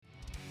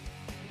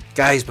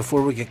Guys,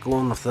 before we get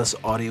going with this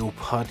audio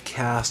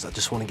podcast, I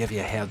just want to give you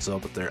a heads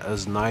up that there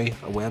is now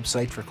a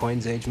website for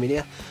Coins Age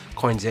Media,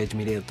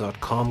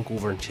 coinsagemedia.com. Go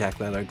over and check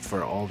that out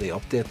for all the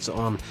updates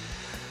on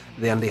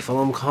the indie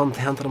film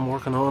content that I'm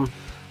working on,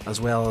 as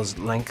well as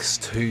links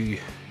to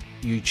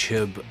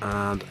YouTube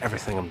and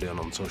everything I'm doing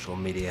on social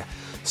media.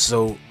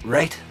 So,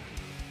 right,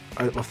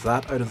 out with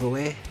that out of the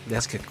way,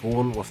 let's get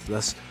going with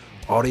this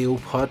audio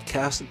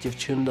podcast that you've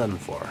tuned in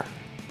for.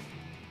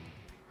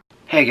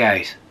 Hey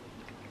guys,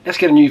 let's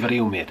get a new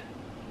video made.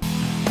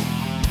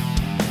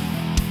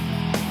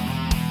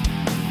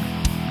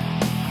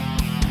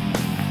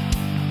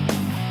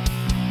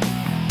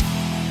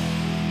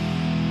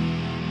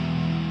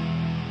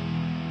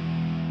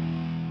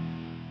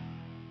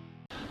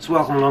 So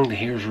welcome along to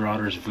Here's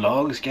Rodder's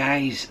Vlogs,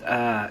 guys.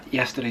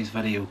 Yesterday's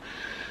video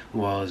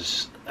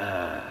was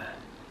a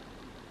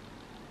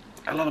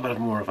little bit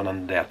more of an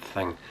in-depth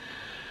thing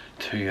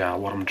to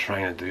what I'm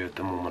trying to do at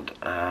the moment,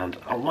 and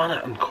I want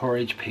to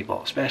encourage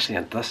people, especially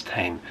at this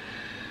time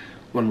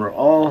when we're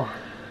all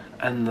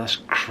in this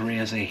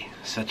crazy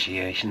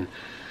situation.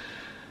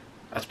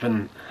 It's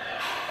been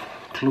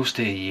close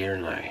to a year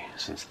now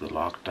since the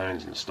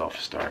lockdowns and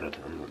stuff started,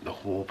 and the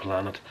whole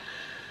planet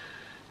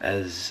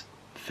is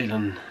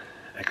feeling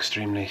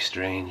extremely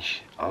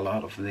strange. A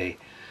lot of the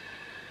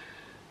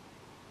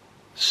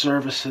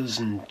services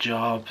and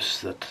jobs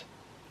that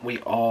we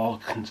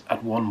all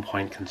at one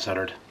point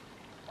considered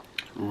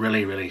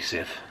really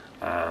safe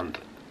and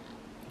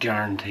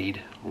guaranteed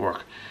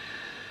work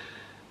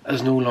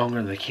is no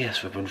longer the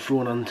case. We've been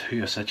thrown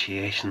into a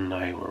situation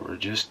now where we're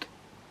just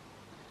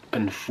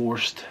been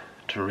forced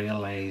to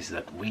realise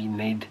that we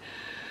need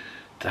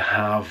to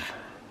have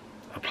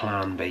a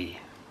plan B,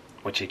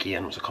 which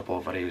again was a couple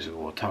of videos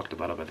ago. I talked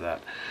about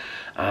that,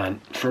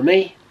 and for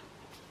me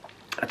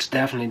it's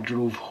definitely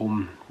drove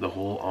home the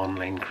whole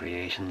online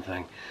creation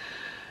thing.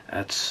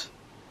 It's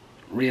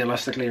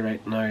realistically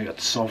right now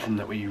it's something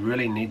that we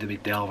really need to be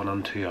delving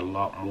into a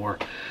lot more,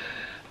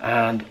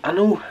 and I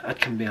know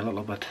it can be a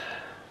little bit,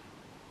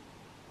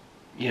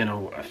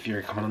 if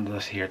you're coming into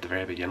this here at the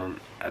very beginning,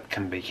 it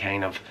can be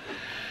kind of,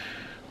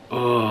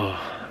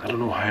 I don't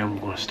know how I'm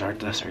going to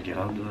start this or get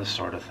into this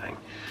sort of thing.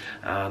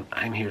 And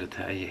I'm here to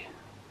tell you,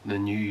 the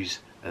news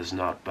is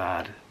not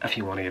bad if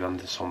you want to get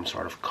into some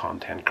sort of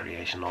content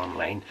creation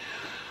online.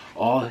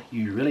 All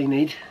you really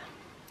need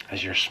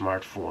is your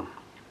smartphone,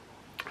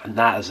 and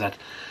that is it.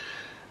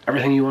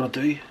 Everything you want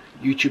to do,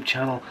 YouTube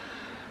channel,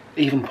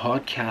 even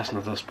podcasting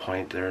at this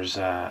point, there's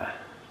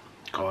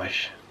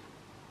gosh,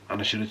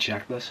 and I should have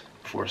checked this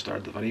before I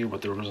started the video,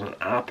 but there was an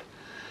app,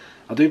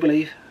 I do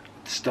believe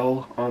it's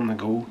still on the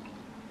go,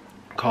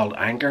 called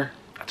Anchor.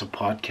 It's a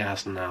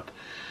podcasting app,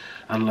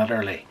 and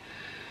literally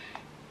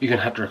you can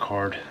hit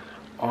record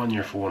on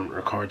your phone,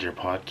 record your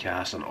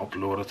podcast and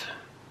upload it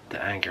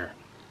to Anchor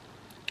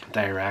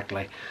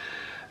directly.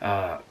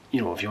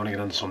 If you want to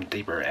get into some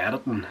deeper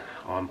editing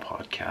on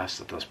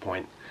podcasts at this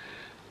point,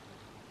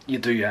 you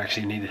do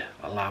actually need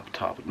a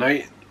laptop. Now,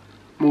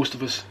 most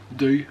of us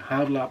do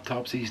have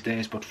laptops these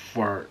days, but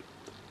for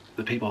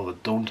the people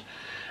that don't,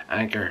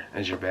 Anchor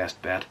is your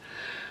best bet.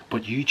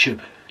 But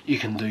YouTube, you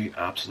can do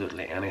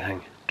absolutely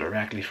anything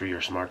directly through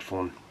your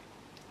smartphone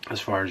as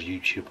far as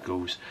YouTube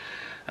goes,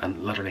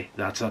 and literally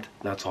that's it.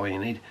 That's all you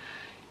need.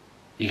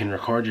 You can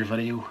record your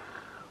video,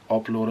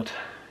 upload it,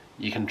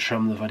 you can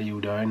trim the video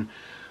down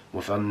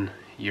within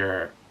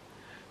your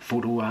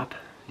photo app.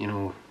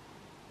 You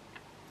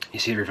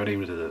save your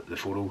video to the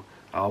photo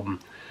album,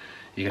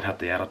 you can hit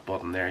the edit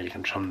button there, you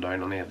can trim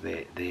down any of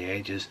the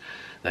edges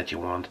that you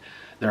want.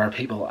 There are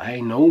people I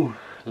know,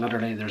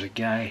 literally there's a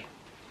guy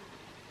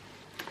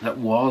that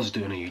was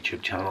doing a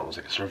YouTube channel. It was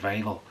like a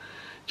survival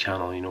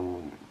channel,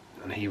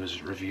 and he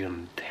was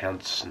reviewing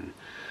tents and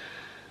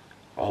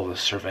all the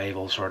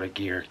survival sort of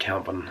gear,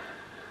 camping,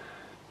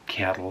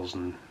 kettles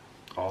and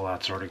all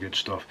that sort of good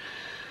stuff.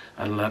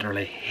 And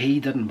literally he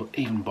didn't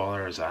even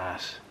bother his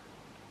ass,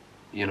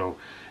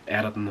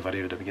 editing the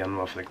video to begin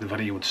with. Like, the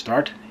video would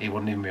start, he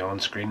wouldn't even be on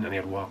screen, and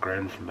he'd walk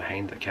around from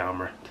behind the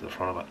camera to the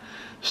front of it,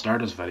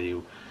 start his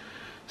video,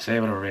 say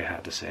whatever he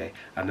had to say,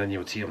 and then you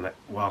would see him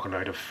walking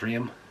out of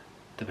frame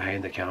to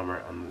behind the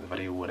camera, and the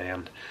video would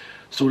end.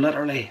 So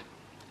literally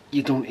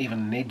you don't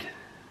even need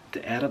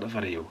to edit a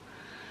video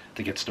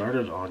to get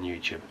started on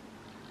YouTube.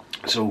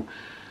 So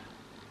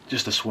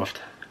just a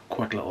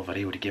quick little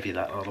video to give you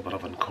that little bit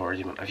of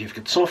encouragement. If you've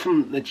got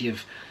something that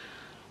you've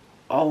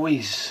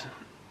always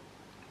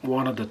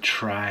wanted to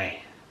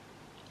try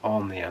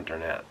on the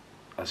internet,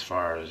 as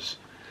far as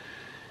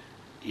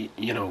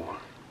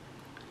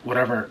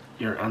whatever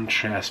your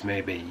interest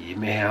may be, you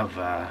may have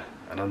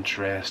an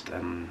interest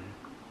in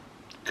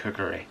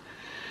cookery,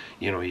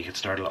 you could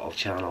start a little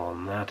channel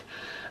on that.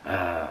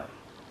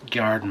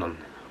 Gardening,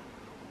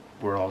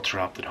 we're all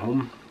trapped at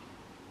home,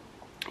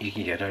 you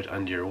can get out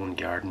into your own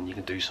garden, you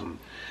can do some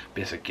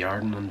basic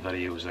gardening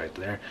videos out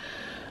there.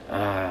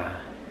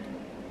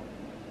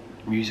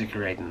 Music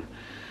writing,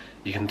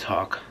 you can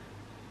talk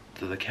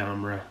to the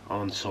camera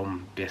on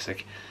some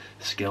basic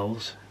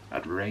skills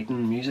at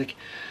writing music,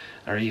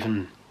 or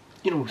even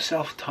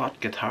self-taught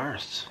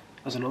guitarists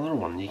is another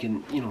one. You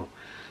can,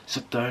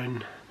 sit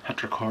down,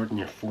 hit record on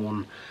your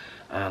phone,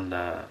 and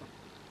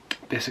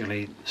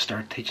basically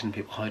start teaching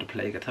people how to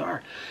play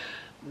guitar.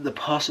 The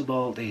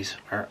possibilities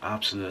are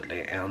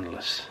absolutely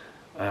endless.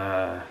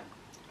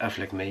 If,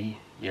 like me,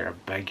 you're a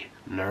big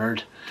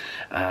nerd,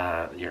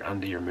 you're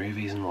into your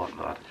movies and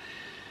whatnot,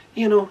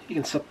 you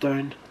can sit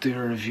down, do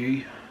a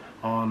review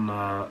on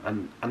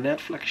a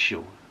Netflix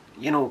show.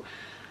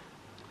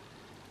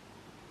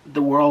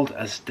 The world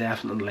is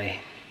definitely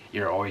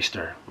your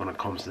oyster when it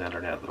comes to the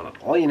internet at the minute.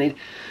 All you need,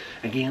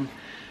 again,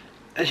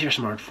 is your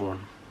smartphone,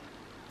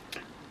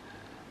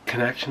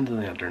 connection to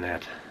the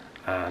internet,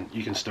 and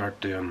you can start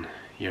doing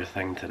your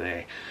thing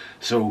today.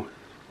 So,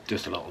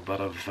 just a little bit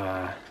of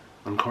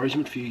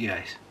encouragement for you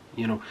guys.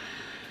 You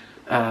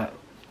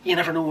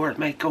never know where it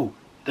might go.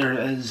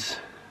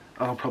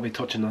 I'll probably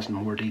touch on this in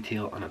more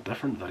detail in a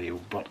different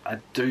video, but I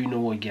do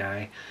know a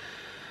guy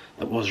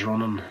that was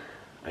running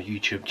a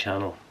YouTube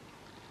channel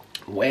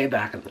way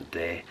back in the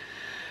day,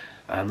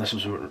 and this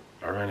was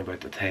around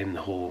about the time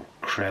the whole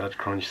credit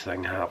crunch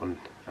thing happened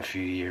a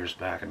few years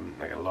back, and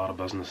like a lot of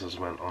businesses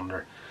went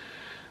under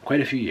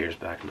quite a few years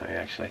back now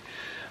actually.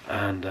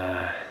 And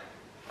I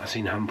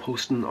seen him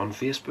posting on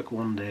Facebook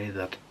one day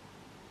that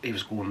he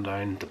was going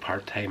down to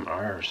part-time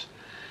hours,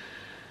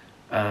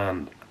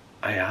 and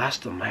I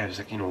asked him, I was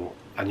like,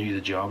 I knew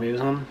the job he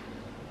was on,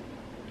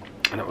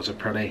 and it was a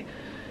pretty,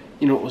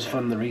 it was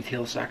from the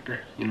retail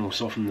sector,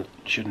 something that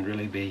shouldn't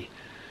really be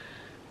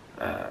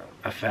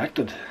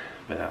affected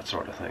by that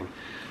sort of thing.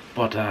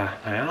 But I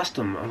asked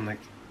him, I'm like,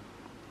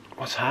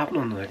 what's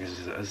happening? Like,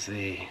 is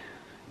the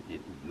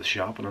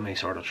shop in any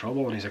sort of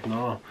trouble? And he's like,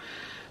 no,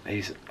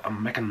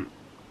 I'm making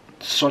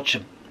such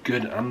a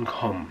good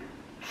income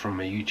from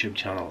my YouTube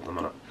channel at the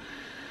minute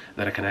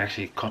that I can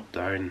actually cut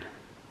down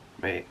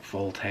my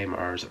full-time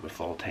hours at my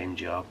full-time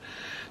job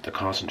to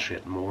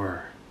concentrate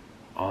more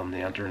on the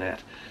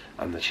internet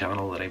and the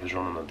channel that I was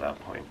running at that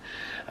point.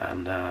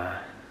 And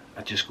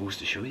it just goes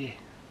to show you,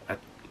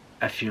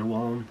 if you're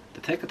willing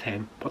to take the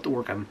time, put the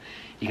work in,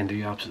 you can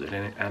do absolutely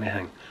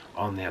anything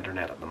on the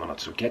internet at the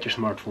minute. So get your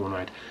smartphone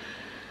out,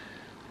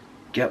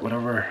 get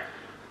whatever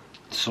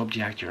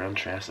subject you're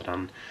interested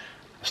in,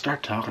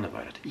 start talking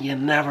about it. You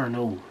never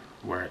know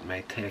where it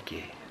might take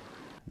you.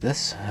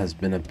 This has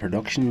been a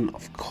production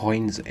of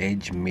Coins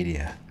Edge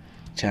Media.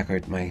 Check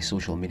out my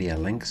social media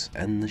links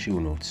in the show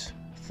notes.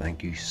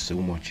 Thank you so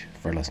much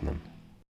for listening.